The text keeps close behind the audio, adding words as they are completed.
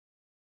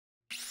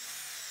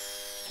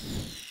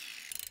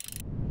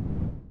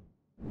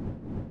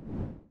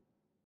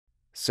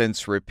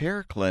Since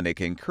Repair Clinic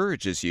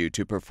encourages you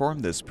to perform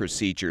this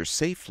procedure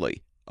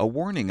safely, a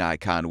warning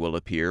icon will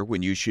appear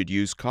when you should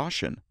use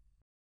caution.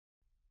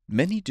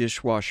 Many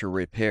dishwasher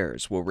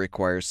repairs will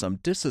require some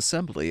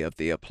disassembly of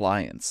the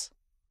appliance.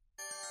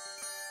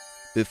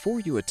 Before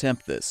you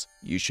attempt this,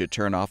 you should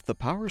turn off the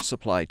power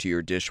supply to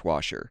your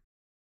dishwasher.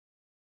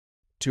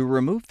 To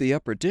remove the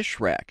upper dish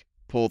rack,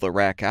 pull the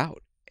rack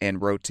out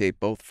and rotate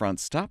both front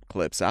stop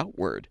clips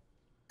outward.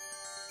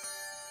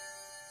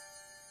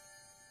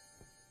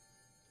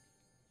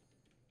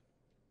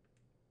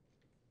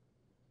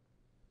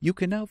 You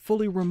can now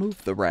fully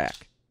remove the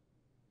rack.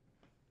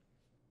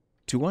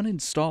 To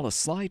uninstall a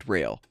slide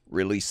rail,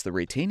 release the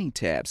retaining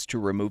tabs to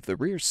remove the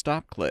rear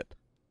stop clip,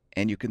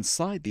 and you can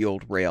slide the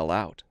old rail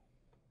out.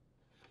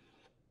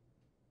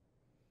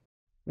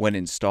 When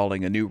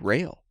installing a new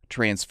rail,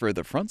 transfer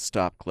the front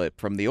stop clip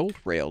from the old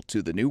rail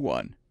to the new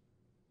one.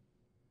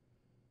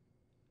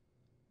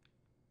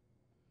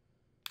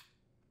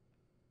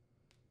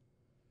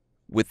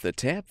 With the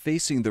tab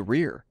facing the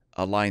rear,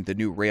 align the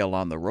new rail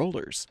on the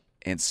rollers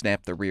and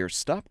snap the rear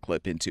stop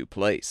clip into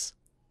place.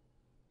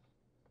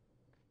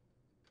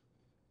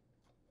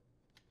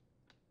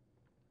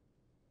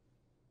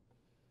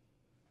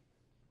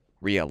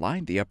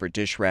 Realign the upper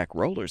dish rack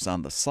rollers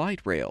on the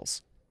slide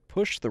rails,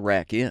 push the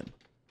rack in,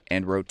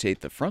 and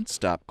rotate the front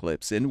stop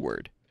clips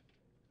inward.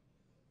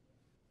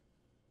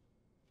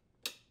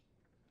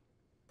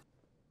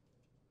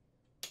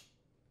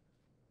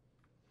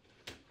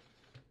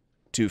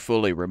 To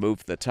fully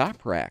remove the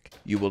top rack,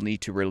 you will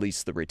need to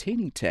release the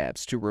retaining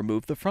tabs to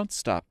remove the front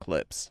stop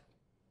clips.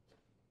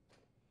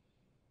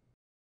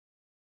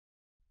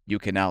 You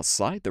can now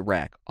slide the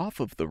rack off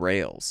of the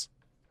rails.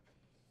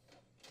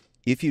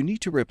 If you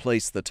need to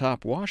replace the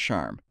top wash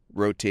arm,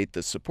 rotate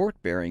the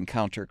support bearing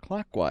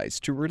counterclockwise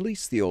to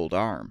release the old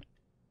arm.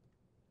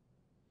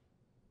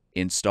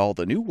 Install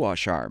the new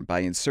wash arm by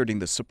inserting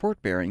the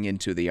support bearing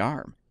into the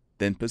arm,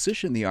 then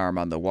position the arm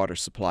on the water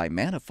supply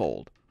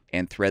manifold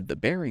and thread the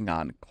bearing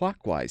on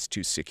clockwise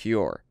to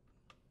secure.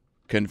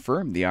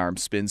 Confirm the arm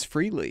spins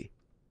freely.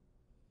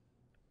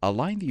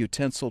 Align the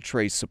utensil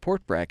tray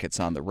support brackets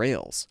on the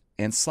rails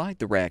and slide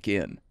the rack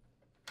in.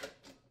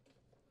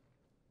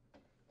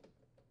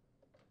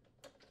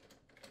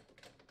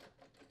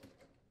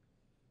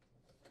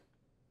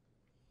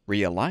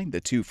 Realign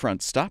the two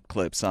front stop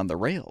clips on the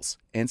rails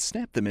and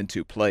snap them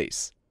into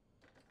place.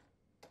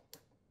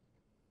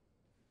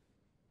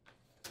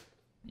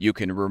 You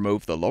can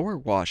remove the lower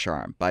wash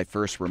arm by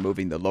first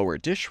removing the lower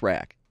dish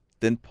rack,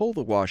 then pull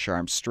the wash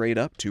arm straight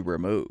up to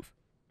remove.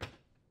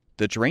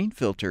 The drain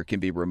filter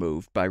can be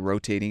removed by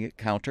rotating it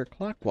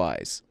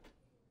counterclockwise.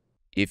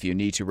 If you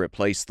need to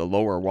replace the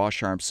lower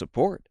wash arm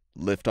support,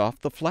 lift off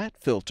the flat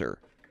filter.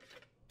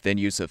 Then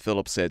use a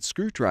Phillips-head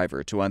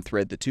screwdriver to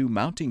unthread the two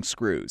mounting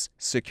screws,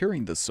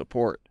 securing the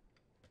support.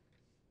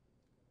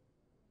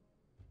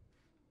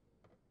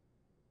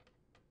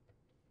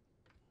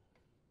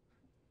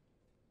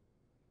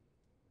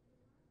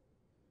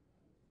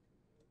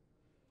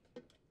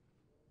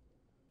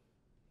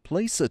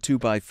 Place a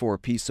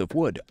 2x4 piece of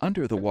wood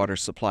under the water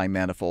supply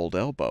manifold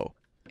elbow,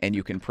 and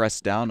you can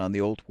press down on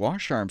the old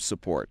wash arm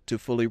support to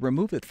fully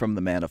remove it from the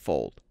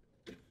manifold.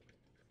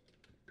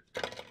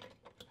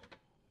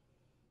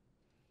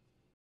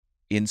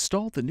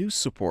 Install the new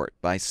support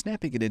by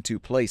snapping it into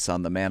place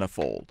on the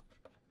manifold.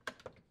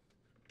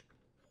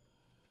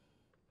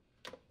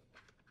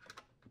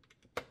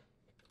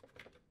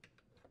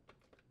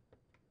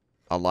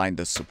 Align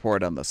the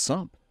support on the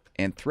sump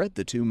and thread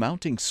the two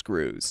mounting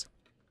screws.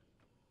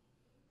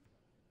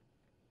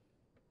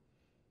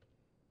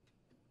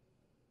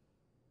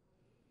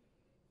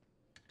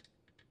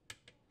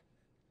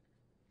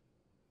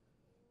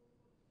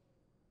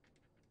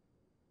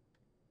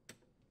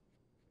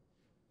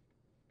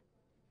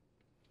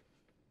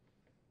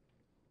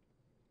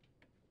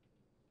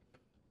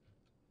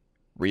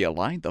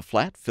 Realign the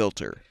flat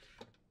filter.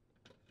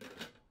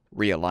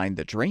 Realign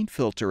the drain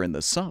filter in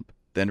the sump,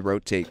 then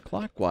rotate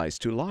clockwise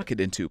to lock it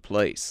into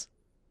place.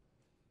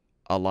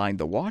 Align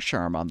the wash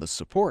arm on the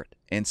support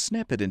and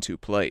snap it into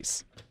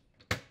place.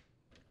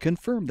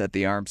 Confirm that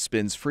the arm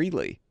spins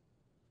freely.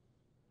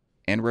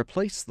 And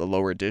replace the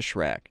lower dish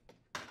rack.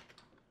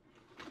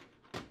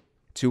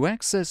 To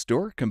access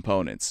door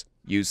components,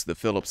 use the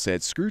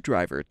Phillips-head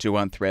screwdriver to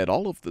unthread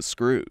all of the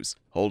screws,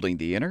 holding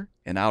the inner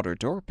and outer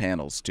door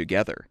panels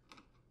together.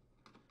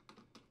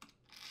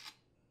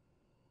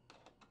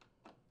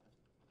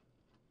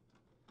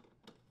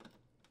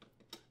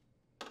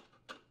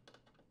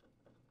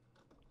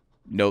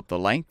 Note the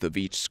length of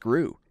each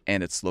screw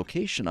and its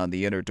location on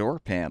the inner door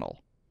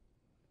panel.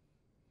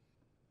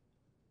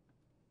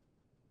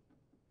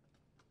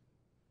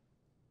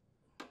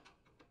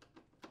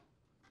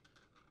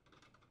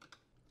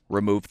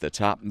 Remove the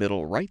top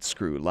middle right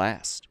screw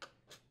last.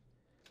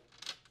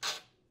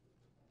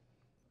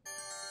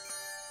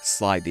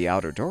 Slide the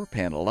outer door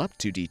panel up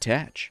to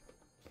detach.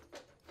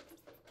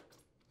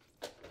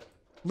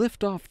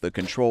 Lift off the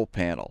control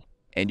panel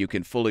and you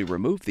can fully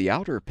remove the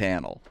outer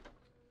panel.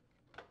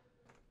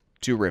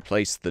 To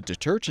replace the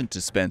detergent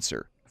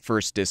dispenser,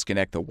 first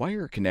disconnect the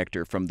wire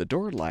connector from the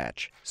door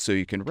latch so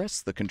you can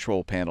rest the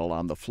control panel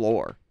on the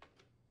floor.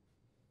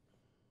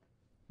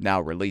 Now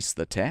release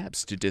the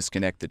tabs to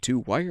disconnect the two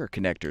wire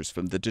connectors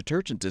from the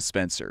detergent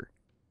dispenser.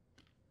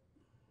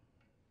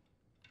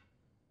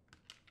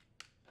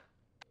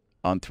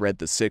 Unthread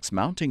the 6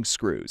 mounting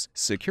screws,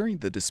 securing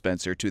the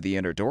dispenser to the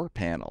inner door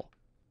panel.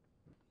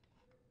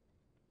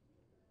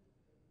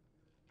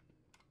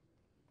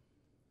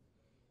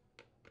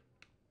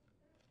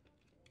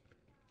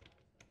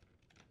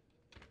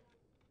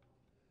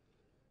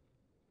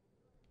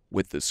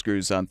 With the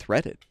screws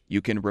unthreaded,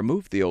 you can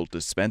remove the old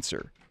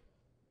dispenser.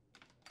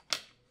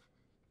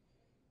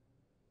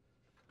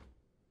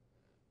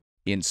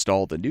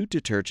 Install the new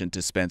detergent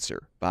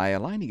dispenser by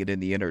aligning it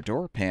in the inner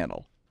door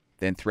panel.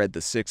 Then thread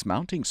the 6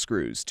 mounting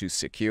screws to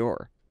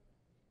secure.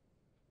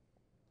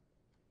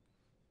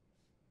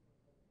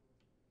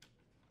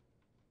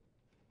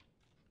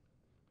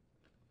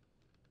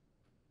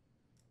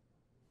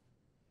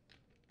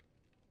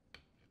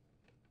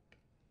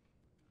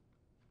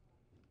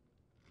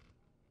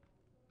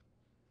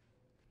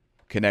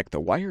 Connect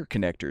the wire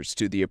connectors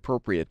to the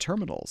appropriate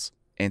terminals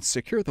and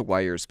secure the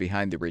wires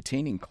behind the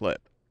retaining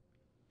clip.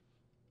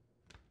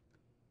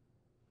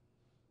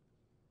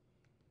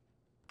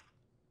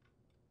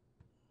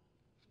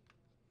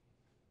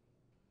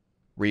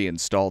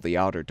 Reinstall the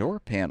outer door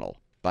panel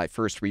by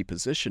first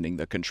repositioning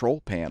the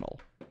control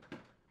panel.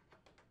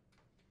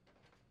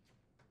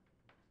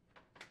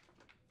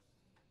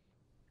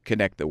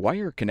 Connect the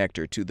wire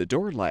connector to the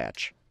door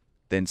latch,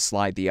 then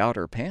slide the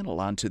outer panel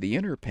onto the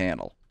inner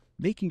panel,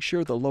 making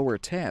sure the lower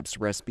tabs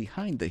rest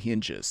behind the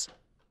hinges.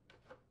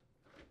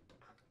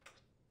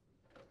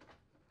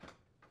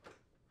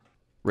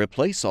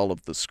 Replace all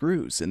of the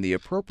screws in the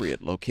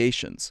appropriate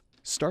locations,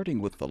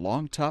 starting with the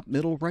long top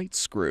middle right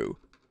screw.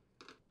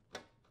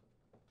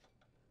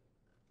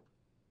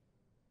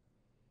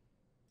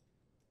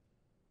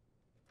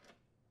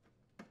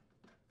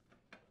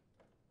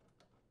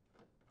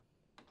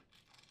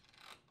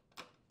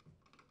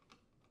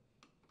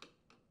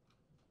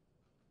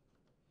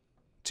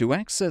 To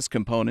access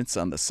components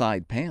on the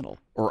side panel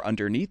or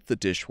underneath the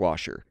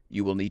dishwasher,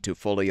 you will need to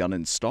fully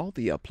uninstall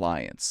the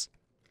appliance.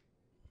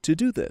 To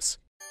do this,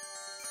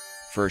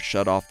 first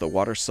shut off the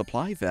water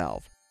supply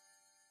valve.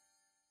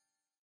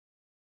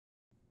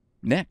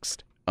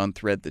 Next,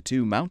 unthread the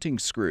 2 mounting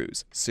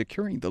screws,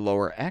 securing the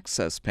lower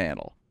access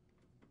panel.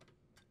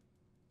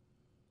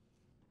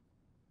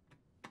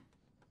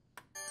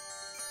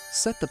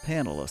 Set the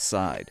panel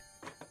aside.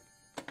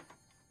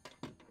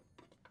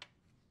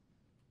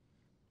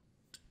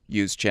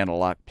 Use channel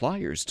lock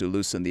pliers to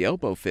loosen the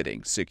elbow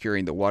fitting,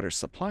 securing the water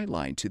supply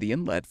line to the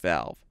inlet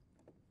valve.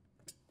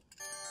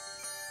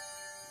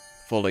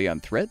 Fully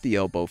unthread the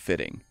elbow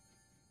fitting.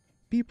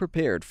 Be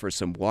prepared for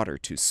some water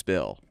to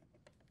spill.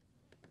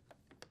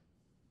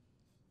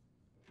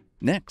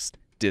 Next,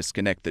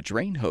 disconnect the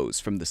drain hose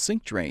from the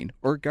sink drain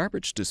or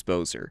garbage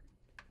disposer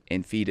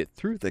and feed it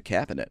through the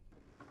cabinet.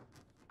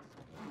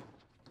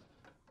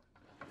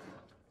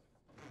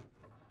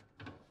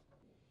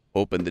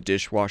 Open the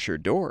dishwasher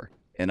door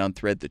and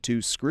unthread the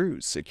 2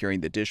 screws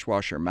securing the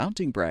dishwasher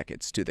mounting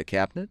brackets to the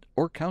cabinet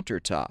or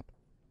countertop.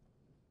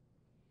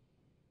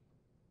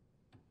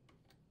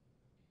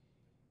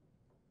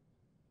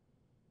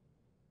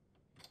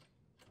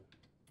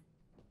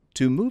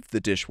 To move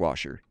the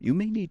dishwasher, you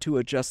may need to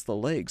adjust the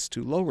legs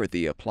to lower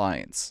the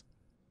appliance.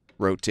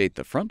 Rotate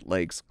the front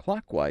legs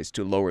clockwise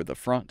to lower the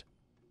front.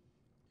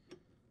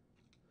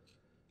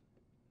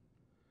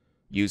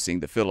 Using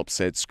the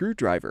Phillips-head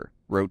screwdriver,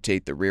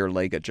 rotate the rear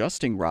leg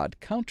adjusting rod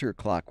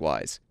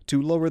counterclockwise to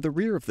lower the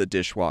rear of the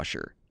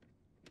dishwasher.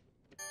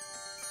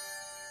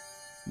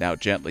 Now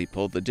gently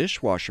pull the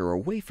dishwasher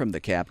away from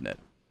the cabinet.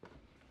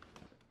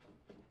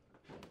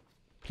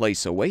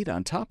 Place a weight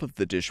on top of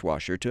the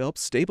dishwasher to help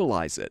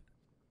stabilize it.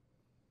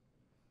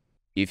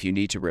 If you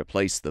need to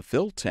replace the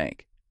fill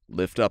tank,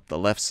 lift up the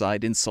left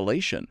side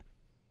insulation.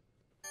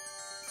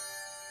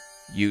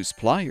 Use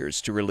pliers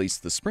to release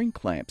the spring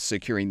clamp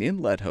securing the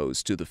inlet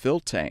hose to the fill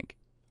tank.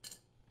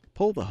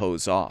 Pull the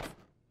hose off.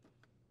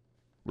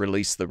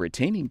 Release the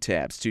retaining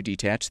tabs to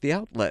detach the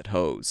outlet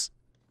hose.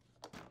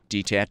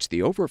 Detach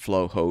the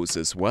overflow hose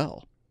as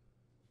well.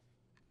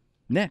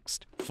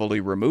 Next, fully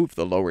remove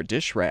the lower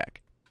dish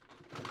rack.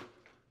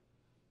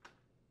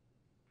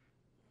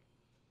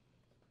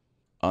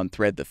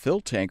 Unthread the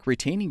fill tank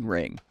retaining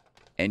ring,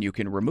 and you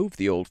can remove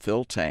the old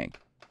fill tank.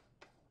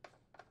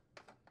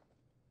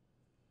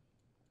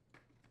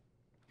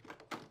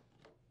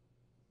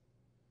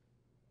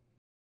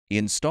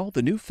 Install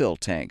the new fill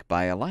tank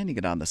by aligning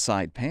it on the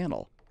side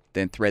panel,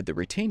 then thread the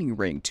retaining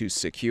ring to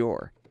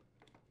secure.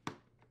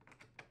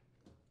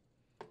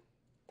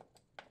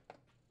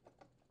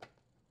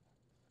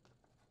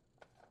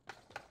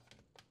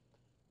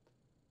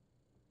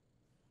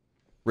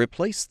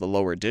 Replace the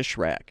lower dish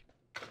rack.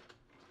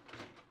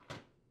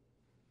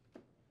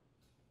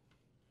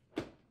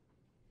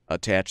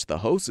 Attach the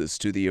hoses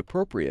to the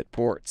appropriate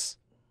ports.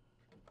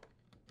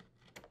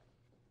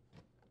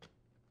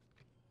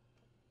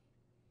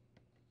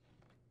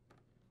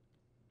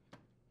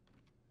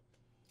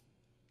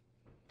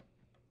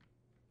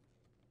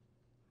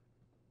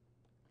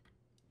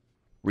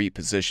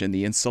 Reposition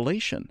the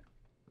insulation.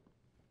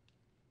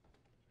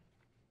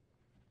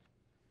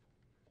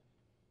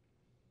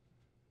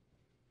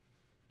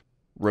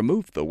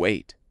 Remove the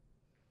weight.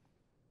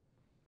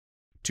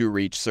 To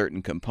reach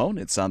certain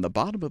components on the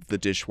bottom of the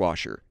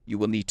dishwasher, you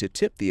will need to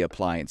tip the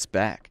appliance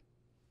back.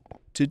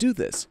 To do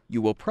this,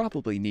 you will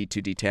probably need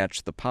to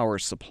detach the power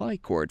supply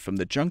cord from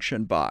the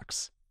junction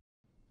box.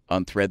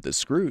 Unthread the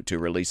screw to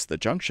release the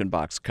junction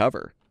box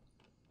cover.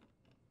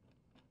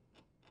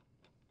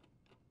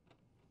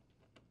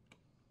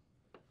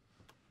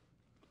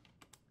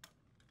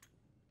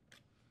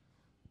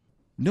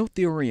 Note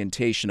the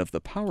orientation of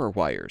the power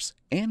wires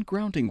and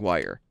grounding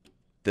wire.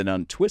 Then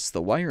untwist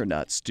the wire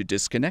nuts to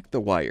disconnect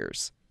the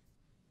wires.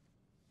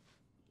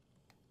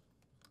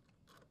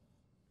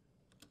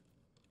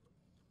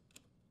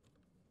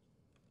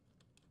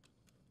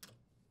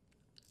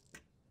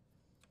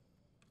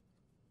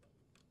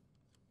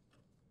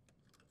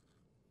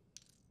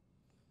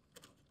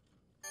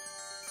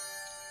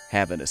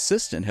 Have an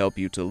assistant help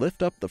you to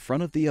lift up the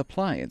front of the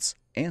appliance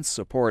and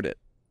support it.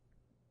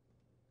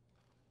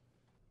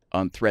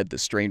 Unthread the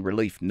strain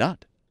relief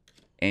nut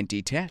and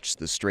detach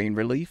the strain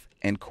relief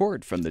and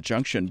cord from the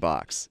junction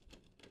box.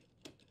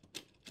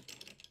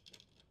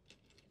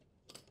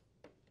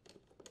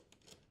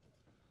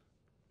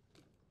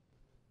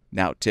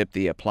 Now tip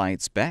the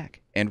appliance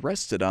back and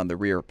rest it on the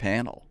rear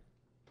panel.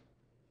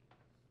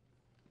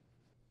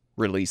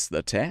 Release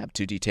the tab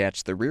to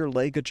detach the rear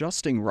leg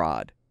adjusting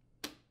rod.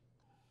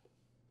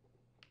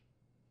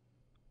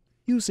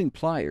 Using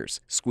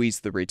pliers, squeeze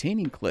the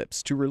retaining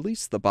clips to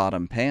release the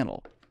bottom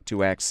panel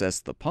to access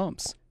the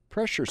pumps,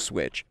 pressure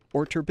switch,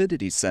 or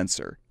turbidity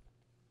sensor.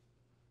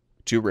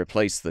 To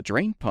replace the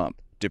drain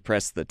pump,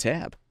 depress the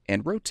tab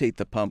and rotate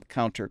the pump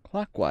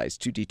counterclockwise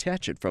to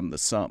detach it from the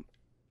sump.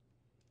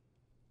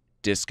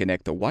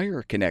 Disconnect the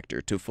wire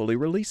connector to fully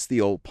release the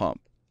old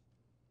pump.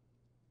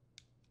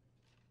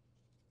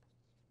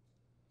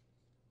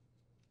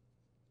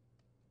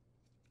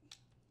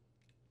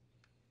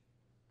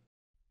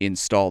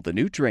 Install the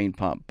new drain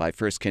pump by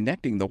first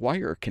connecting the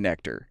wire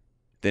connector.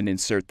 Then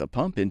insert the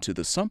pump into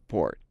the sump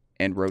port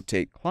and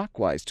rotate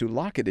clockwise to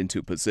lock it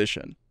into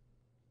position.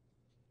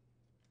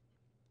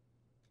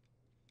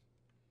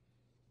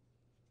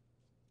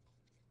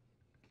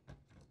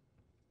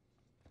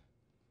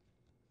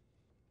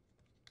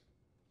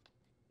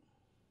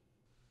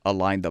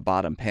 Align the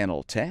bottom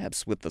panel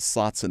tabs with the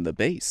slots in the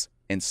base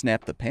and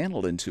snap the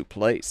panel into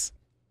place.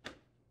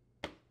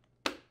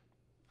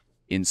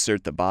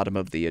 Insert the bottom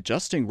of the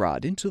adjusting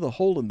rod into the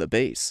hole in the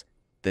base,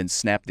 then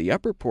snap the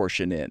upper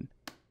portion in.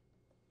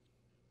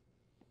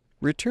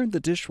 Return the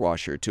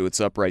dishwasher to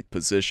its upright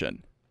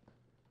position.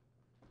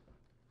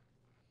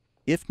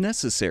 If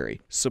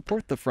necessary,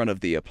 support the front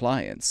of the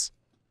appliance.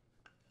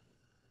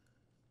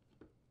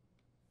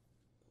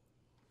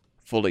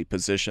 Fully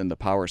position the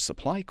power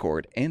supply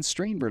cord and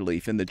strain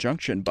relief in the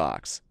junction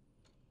box.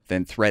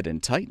 Then thread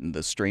and tighten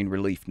the strain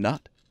relief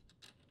nut.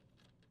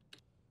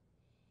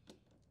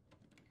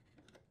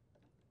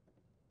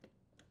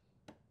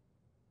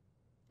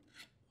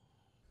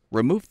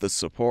 Remove the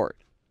support.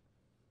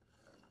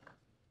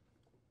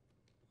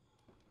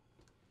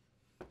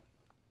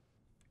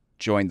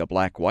 Join the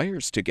black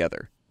wires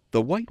together,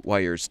 the white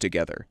wires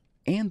together,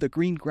 and the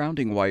green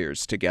grounding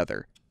wires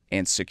together,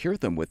 and secure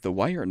them with the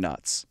wire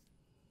nuts.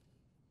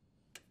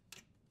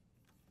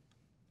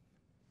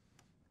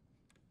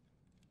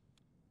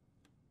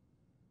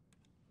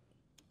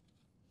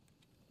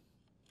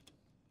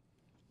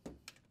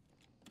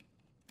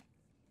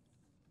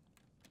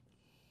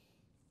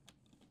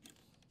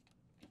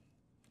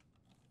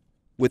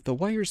 With the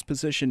wires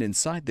positioned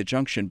inside the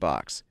junction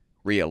box,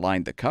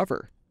 realign the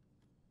cover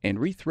and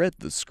rethread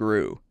the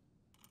screw.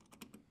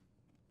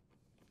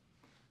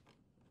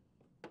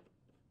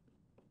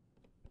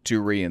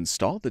 To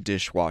reinstall the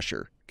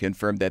dishwasher,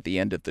 confirm that the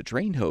end of the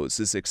drain hose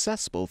is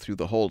accessible through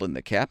the hole in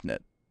the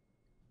cabinet,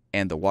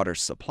 and the water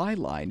supply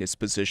line is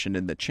positioned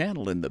in the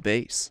channel in the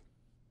base.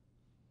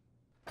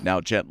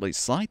 Now gently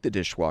slide the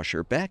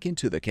dishwasher back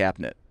into the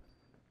cabinet.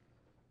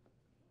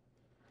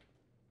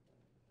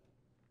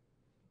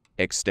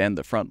 Extend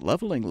the front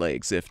leveling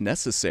legs if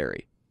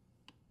necessary.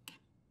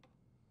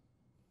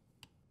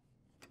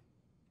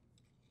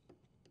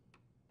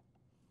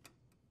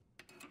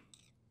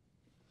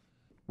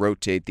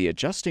 Rotate the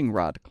adjusting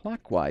rod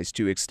clockwise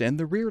to extend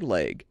the rear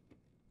leg.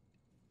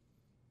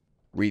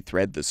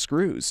 Rethread the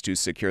screws to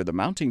secure the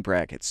mounting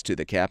brackets to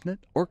the cabinet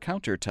or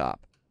countertop.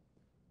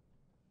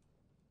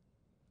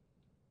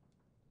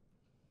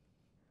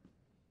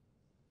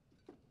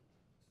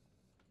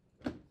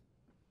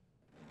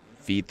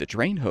 Feed the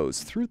drain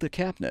hose through the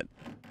cabinet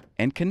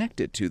and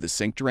connect it to the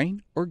sink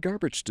drain or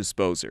garbage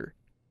disposer.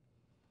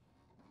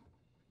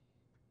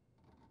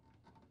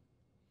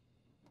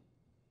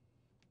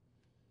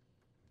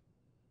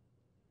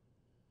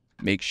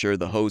 Make sure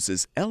the hose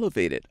is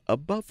elevated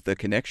above the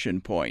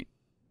connection point.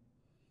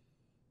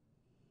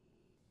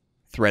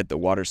 Thread the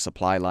water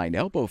supply line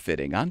elbow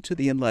fitting onto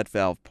the inlet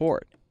valve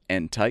port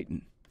and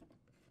tighten.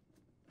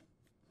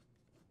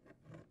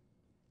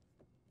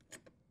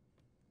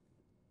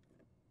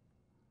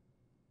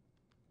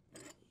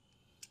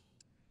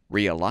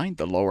 Realign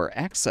the lower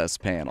access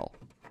panel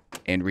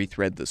and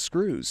rethread the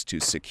screws to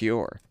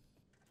secure.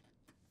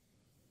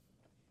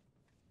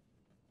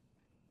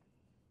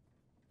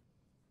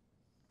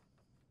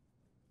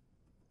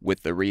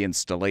 With the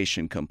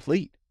reinstallation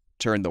complete,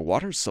 turn the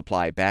water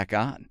supply back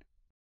on,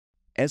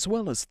 as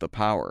well as the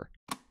power,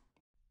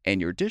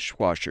 and your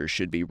dishwasher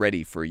should be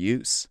ready for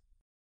use.